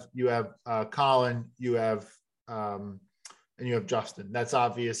 you have Colin, and you have Justin. That's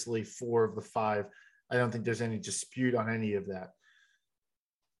obviously 4 of the 5. I don't think there's any dispute on any of that.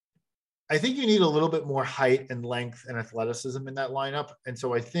 I think you need a little bit more height and length and athleticism in that lineup. And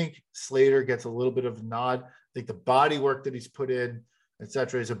so I think Slater gets a little bit of a nod. I think the body work that he's put in, et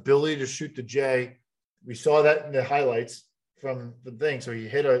cetera, his ability to shoot the J. We saw that in the highlights from the thing. So he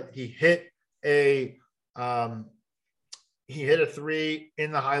hit a 3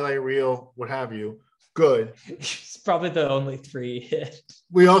 in the highlight reel, what have you. Good. It's probably the only 3 he hit.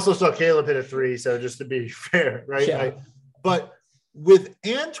 We also saw Caleb hit a 3, so just to be fair, right? Yeah. But with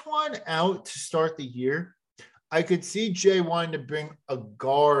Antoine out to start the year, I could see Jay wanting to bring a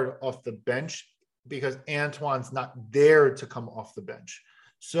guard off the bench because Antoine's not there to come off the bench.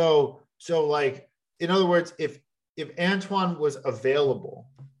 So like, in other words, if Antoine was available,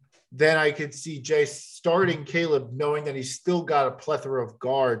 then I could see Jay starting Caleb knowing that he's still got a plethora of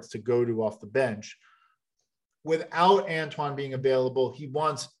guards to go to off the bench. Without Antoine being available, he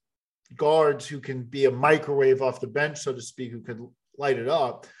wants guards who can be a microwave off the bench, so to speak, who could light it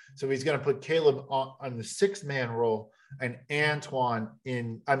up. So he's going to put Caleb on the 6-man role and and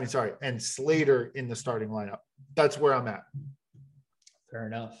Slater in the starting lineup. That's where I'm at. Fair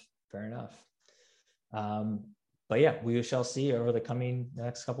enough. But yeah, we shall see over the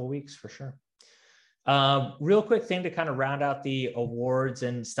next couple of weeks for sure. Real quick thing to kind of round out the awards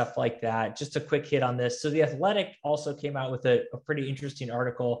and stuff like that. Just a quick hit on this. So The Athletic also came out with a pretty interesting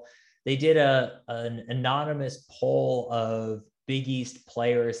article. They did an anonymous poll of Big East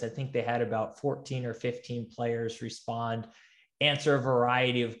players. I think they had about 14 or 15 players respond, answer a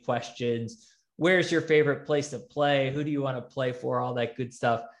variety of questions. Where's your favorite place to play? Who do you want to play for? All that good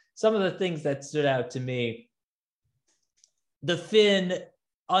stuff. Some of the things that stood out to me, the Finn,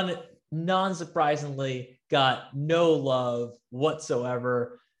 non-surprisingly, got no love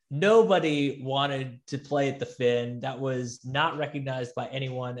whatsoever. Nobody wanted to play at the Finn. That was not recognized by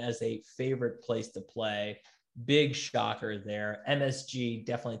anyone as a favorite place to play. Big shocker there. MSG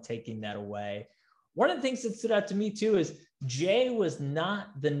definitely taking that away. one of the things that stood out to me too is Jay was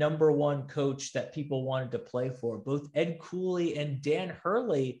not the number one coach that people wanted to play for. Both Ed Cooley and Dan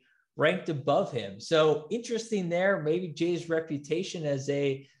Hurley ranked above him. So interesting there. Maybe Jay's reputation as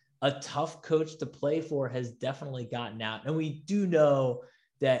a tough coach to play for has definitely gotten out. And we do know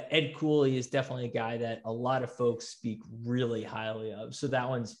that Ed Cooley is definitely a guy that a lot of folks speak really highly of. So that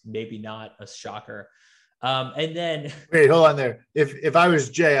one's maybe not a shocker. And then wait, hold on there. If I was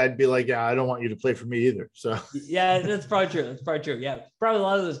Jay, I'd be like, yeah, I don't want you to play for me either. So yeah, that's probably true. That's probably true. Yeah, probably a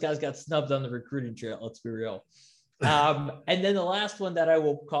lot of those guys got snubbed on the recruiting trail. Let's be real. And then the last one that I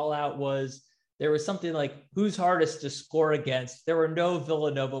will call out was there was something like who's hardest to score against. There were no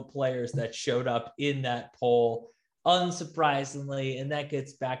Villanova players that showed up in that poll, unsurprisingly, and that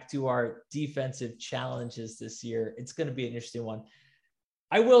gets back to our defensive challenges this year. It's going to be an interesting one.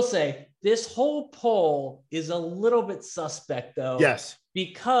 I will say this whole poll is a little bit suspect, though. Yes.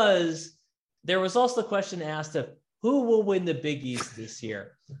 Because there was also the question asked of who will win the Big East this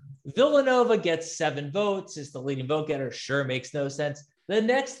year. Villanova gets 7 votes, is the leading vote getter. Sure, makes no sense. The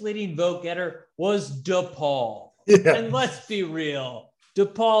next leading vote getter was DePaul. Yeah. And let's be real,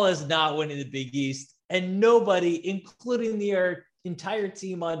 DePaul is not winning the Big East, and nobody, including the entire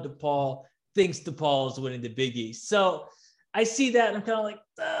team on DePaul, thinks DePaul is winning the Big East. So I see that and I'm kind of like,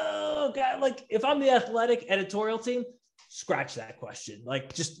 oh God, like if I'm the athletic editorial team, scratch that question.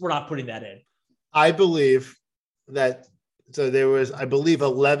 Like just, we're not putting that in. I believe that, so there was, I believe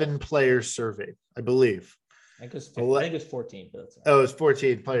 11 players surveyed, I believe. I think it was 14. But that's it was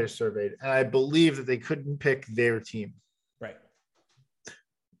 14 players surveyed. And I believe that they couldn't pick their team. Right.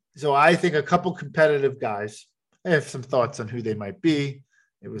 So I think a couple competitive guys, I have some thoughts on who they might be.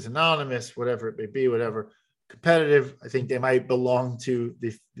 It was anonymous, whatever it may be, whatever. Competitive. I think they might belong to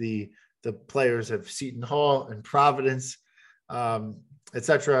the players of Seton Hall and Providence,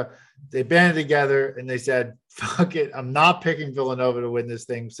 etc. They banded together and they said, fuck it. I'm not picking Villanova to win this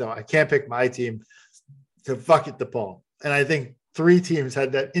thing. So I can't pick my team. So fuck it, DePaul. And I think 3 teams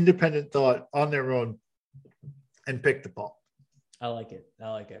had that independent thought on their own and picked DePaul. I like it.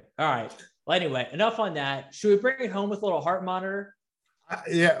 All right. Well, anyway, enough on that. Should we bring it home with a little heart monitor?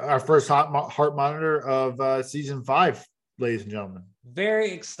 Yeah, our first heart monitor of season 5, ladies and gentlemen.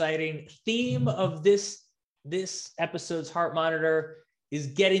 Very exciting. Theme of this episode's heart monitor is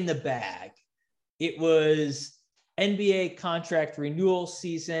getting the bag. It was NBA contract renewal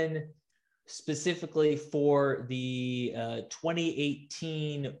season, specifically for the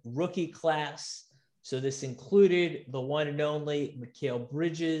 2018 rookie class. So this included the one and only Mikal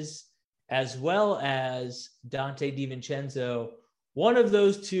Bridges, as well as Dante DiVincenzo. One of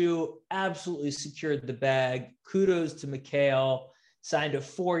those two absolutely secured the bag. Kudos to Mikal. Signed a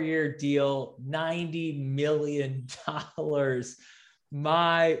 4-year deal, $90 million.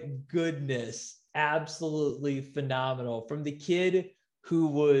 My goodness, absolutely phenomenal. From the kid who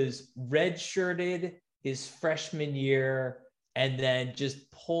was redshirted his freshman year and then just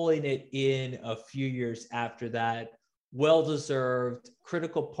pulling it in a few years after that. Well-deserved,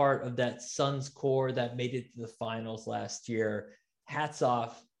 critical part of that Suns core that made it to the finals last year. Hats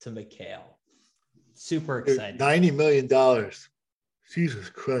off to Mikal. Super exciting. $90 million. Jesus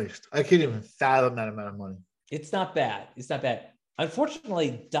Christ. I can't even fathom that amount of money. It's not bad.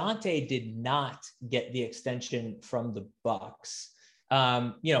 Unfortunately, Dante did not get the extension from the Bucks.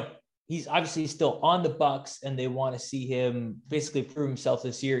 He's obviously still on the Bucks and they want to see him basically prove himself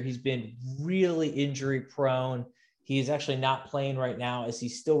this year. He's been really injury prone. He is actually not playing right now as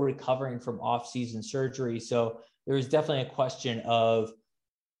he's still recovering from off-season surgery. So there is definitely a question of,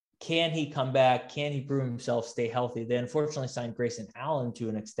 can he come back? Can he prove himself, stay healthy? They unfortunately signed Grayson Allen to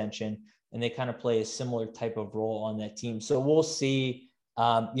an extension, and they kind of play a similar type of role on that team. So we'll see.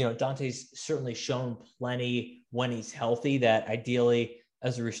 Dante's certainly shown plenty when he's healthy that ideally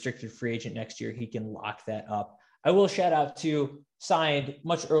as a restricted free agent next year, he can lock that up. I will shout out to signed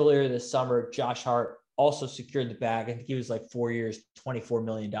much earlier this summer, Josh Hart also secured the bag. I think he was like 4 years, $24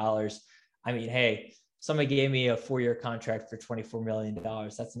 million. I mean, hey, somebody gave me a 4-year contract for $24 million.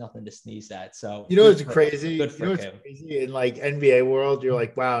 That's nothing to sneeze at. So it's crazy. Good for him. Crazy in like NBA world, you're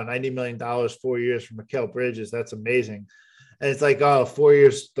like, wow, $90 million, 4 years for Mikal Bridges. That's amazing. And it's like, oh, 4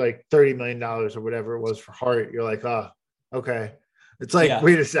 years, like $30 million or whatever it was for Hart. You're like, oh, okay. It's like,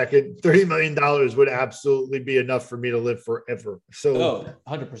 Wait a second, $30 million would absolutely be enough for me to live forever. So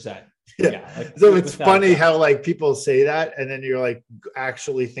 100%. Yeah. So it's funny how like people say that and then you're like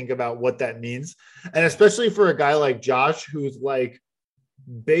actually think about what that means. And especially for a guy like Josh, who's like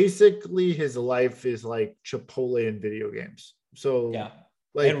basically his life is like Chipotle in video games. So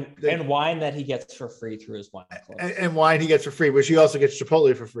and wine that he gets for free through his wine club. And wine he gets for free, which he also gets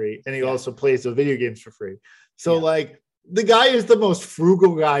Chipotle for free, and he also plays the video games for free. So like the guy is the most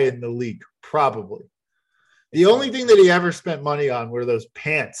frugal guy in the league, probably. The only thing that he ever spent money on were those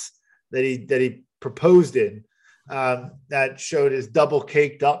pants that he proposed in, that showed his double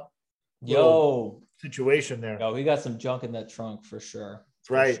caked up situation there. Yo, he got some junk in that trunk for sure. That's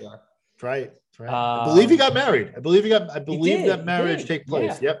right. Sure. That's right. I believe he got married. I believe that marriage take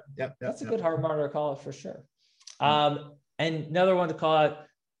place. Yeah. Yep. That's a good heart monitor call out for sure. And another one to call out,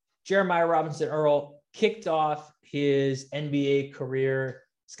 Jeremiah Robinson Earl kicked off his NBA career.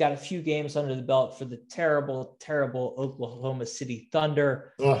 He's got a few games under the belt for the terrible, terrible Oklahoma City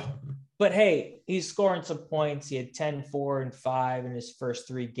Thunder. Ugh. But hey, he's scoring some points. He had 10, 4, and 5 in his first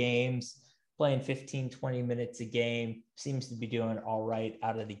 3 games, playing 15, 20 minutes a game. Seems to be doing all right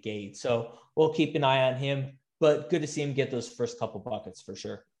out of the gate. So we'll keep an eye on him, but good to see him get those first couple buckets for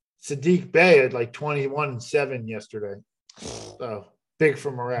sure. Sadiq Bey had like 21-7 yesterday. So big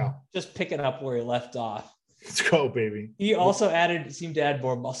for morale. Just picking up where he left off. Let's go, baby. He also seemed to add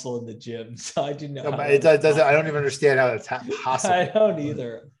more muscle in the gym. So I didn't know. I don't even understand how that's possible. I don't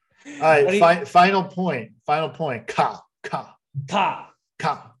either. All right. Final point. Kyle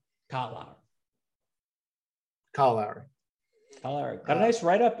Lowry. Got a nice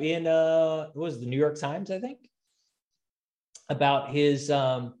write-up in it was the New York Times, I think, about his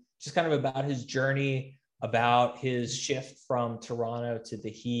just kind of about his journey, about his shift from Toronto to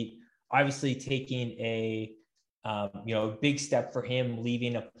the Heat. Obviously taking a big step for him,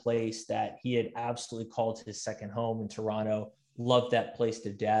 leaving a place that he had absolutely called his second home in Toronto. Loved that place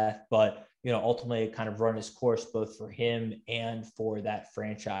to death, but ultimately it kind of run his course both for him and for that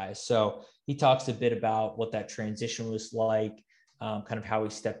franchise. So he talks a bit about what that transition was like, kind of how he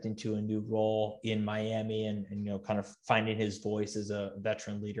stepped into a new role in Miami and kind of finding his voice as a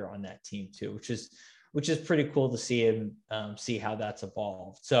veteran leader on that team too, which is pretty cool to see him see how that's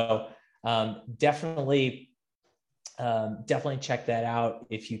evolved. So definitely check that out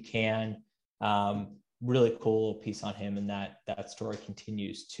if you can. Really cool little piece on him, and that story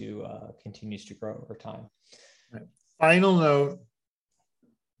continues to grow over time. Right. Final note.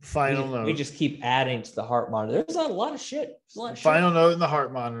 We just keep adding to the heart monitor. There's a lot of shit. Final note in the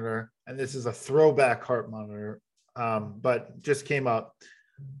heart monitor, and this is a throwback heart monitor, but just came up.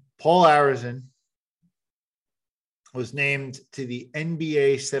 Paul Arizin was named to the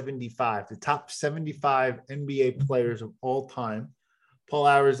NBA 75, the top 75 NBA players of all time. Paul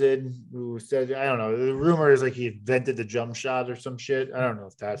Arizin, who said, I don't know, the rumor is like he invented the jump shot or some shit. I don't know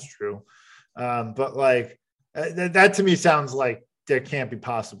if that's true. But like that to me sounds like that can't be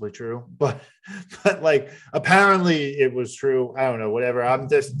possibly true. But like apparently it was true. I don't know, whatever. I'm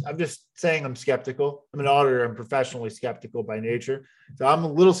just saying I'm skeptical. I'm an auditor. I'm professionally skeptical by nature. So I'm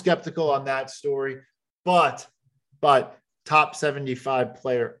a little skeptical on that story. But top 75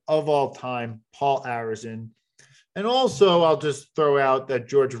 player of all time, Paul Arizin. And also, I'll just throw out that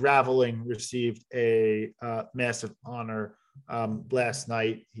George Raveling received a massive honor last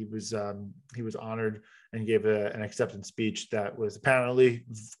night. He was honored and gave an acceptance speech that was apparently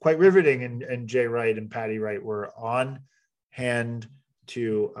quite riveting. And Jay Wright and Patty Wright were on hand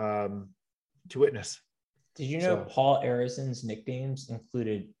to witness. Did you know Paul Arizin's nicknames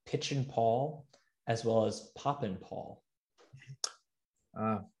included Pitchin' Paul as well as Poppin' Paul?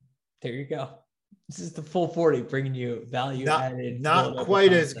 There you go. This is the full 40 bringing you value added. Not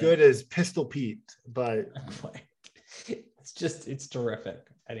quite as good as Pistol Pete, but it's terrific.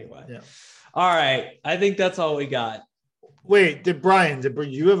 Anyway. Yeah. All right. I think that's all we got. Wait, did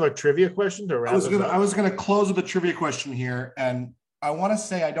you have a trivia question to wrap? I was gonna close with a trivia question here, and I want to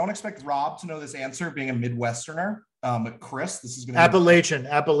say I don't expect Rob to know this answer, being a Midwesterner. But Chris, this is gonna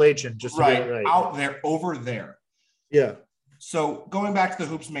Appalachian, just right out there, over there. Yeah. So going back to the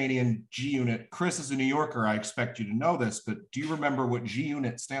Hoops Mania and G Unit, Chris is a New Yorker. I expect you to know this, but do you remember what G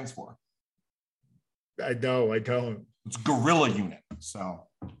Unit stands for? I don't. It's Guerrilla Unit. So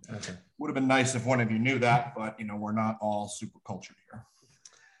okay. Would have been nice if one of you knew that, but we're not all super cultured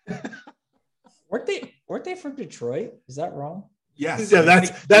here. Weren't they from Detroit? Is that wrong? Yes. Yeah,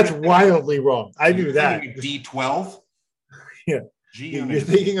 that's wildly wrong. I knew that. D12. Yeah. G Unit. You're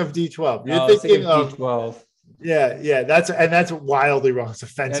thinking of D12. You're thinking of D12. Yeah. That's wildly wrong. It's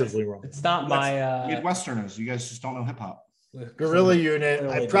offensively wrong. It's not my Midwesterners. You guys just don't know hip hop. Guerrilla Unit.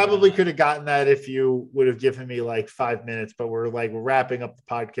 I probably could have gotten that if you would have given me like 5 minutes, but we're wrapping up the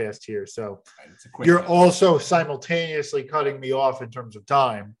podcast here. So you're also simultaneously cutting me off in terms of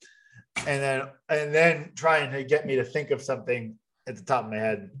time, and then trying to get me to think of something at the top of my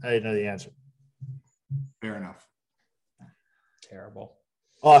head. I didn't know the answer. Fair enough. Terrible.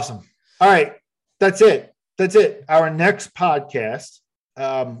 Awesome. All right. That's it. Our next podcast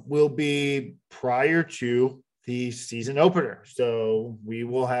will be prior to the season opener. So we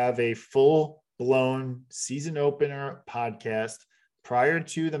will have a full-blown season opener podcast prior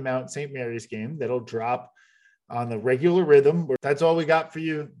to the Mount St. Mary's game that'll drop on the regular rhythm. That's all we got for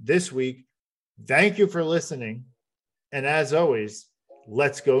you this week. Thank you for listening. And as always,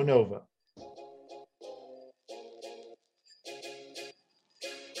 let's go Nova.